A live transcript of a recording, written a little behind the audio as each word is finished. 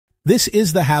This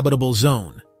is the habitable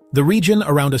zone, the region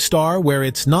around a star where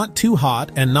it's not too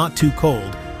hot and not too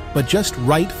cold, but just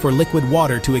right for liquid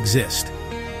water to exist.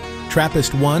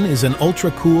 TRAPPIST-1 is an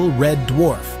ultra-cool red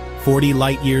dwarf, 40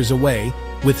 light-years away,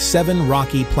 with 7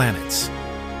 rocky planets.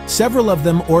 Several of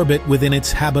them orbit within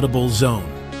its habitable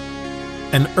zone.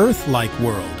 An Earth-like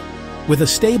world, with a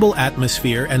stable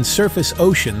atmosphere and surface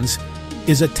oceans,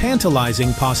 is a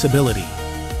tantalizing possibility.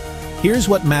 Here's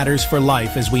what matters for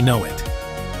life as we know it.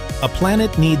 A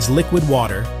planet needs liquid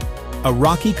water, a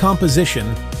rocky composition,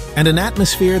 and an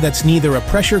atmosphere that's neither a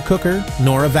pressure cooker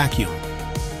nor a vacuum.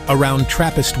 Around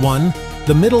TRAPPIST-1,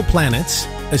 the middle planets,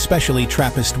 especially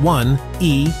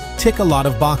TRAPPIST-1e, tick a lot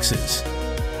of boxes.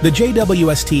 The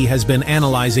JWST has been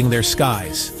analyzing their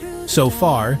skies. So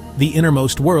far, the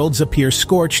innermost worlds appear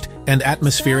scorched and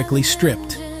atmospherically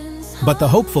stripped. But the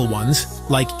hopeful ones,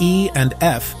 like E and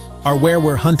F, are where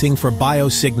we're hunting for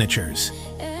biosignatures.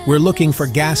 We're looking for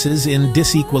gases in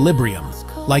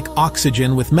disequilibrium, like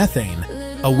oxygen with methane,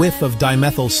 a whiff of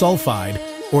dimethyl sulfide,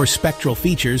 or spectral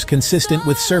features consistent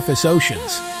with surface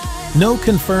oceans. No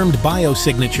confirmed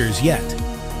biosignatures yet,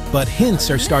 but hints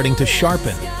are starting to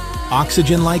sharpen.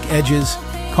 Oxygen-like edges,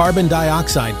 carbon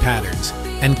dioxide patterns,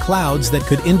 and clouds that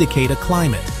could indicate a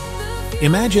climate.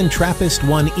 Imagine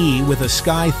TRAPPIST-1e with a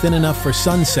sky thin enough for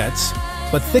sunsets,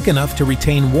 but thick enough to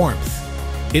retain warmth.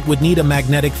 It would need a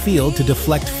magnetic field to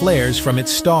deflect flares from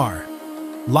its star.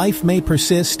 Life may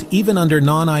persist even under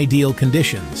non-ideal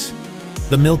conditions.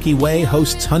 The Milky Way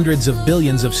hosts hundreds of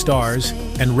billions of stars,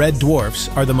 and red dwarfs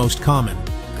are the most common.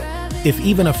 If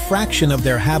even a fraction of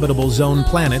their habitable zone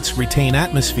planets retain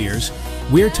atmospheres,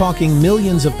 we're talking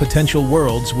millions of potential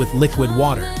worlds with liquid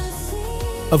water.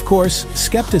 Of course,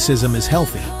 skepticism is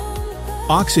healthy.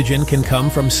 Oxygen can come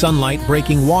from sunlight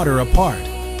breaking water apart.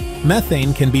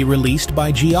 Methane can be released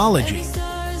by geology.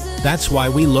 That's why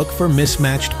we look for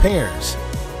mismatched pairs,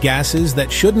 gases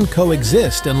that shouldn't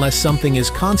coexist unless something is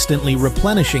constantly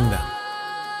replenishing them.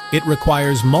 It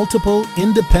requires multiple,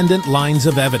 independent lines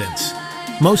of evidence.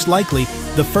 Most likely,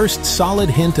 the first solid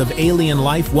hint of alien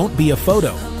life won't be a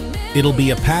photo. It'll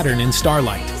be a pattern in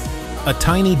starlight. A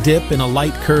tiny dip in a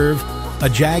light curve, a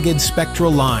jagged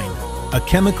spectral line, a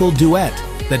chemical duet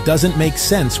that doesn't make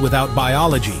sense without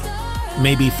biology.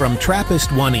 Maybe from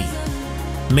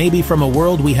TRAPPIST-1e. Maybe from a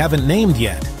world we haven't named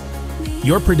yet.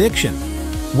 Your prediction?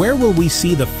 Where will we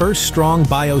see the first strong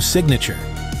biosignature?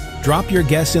 Drop your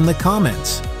guess in the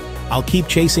comments. I'll keep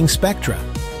chasing spectra.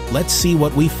 Let's see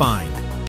what we find.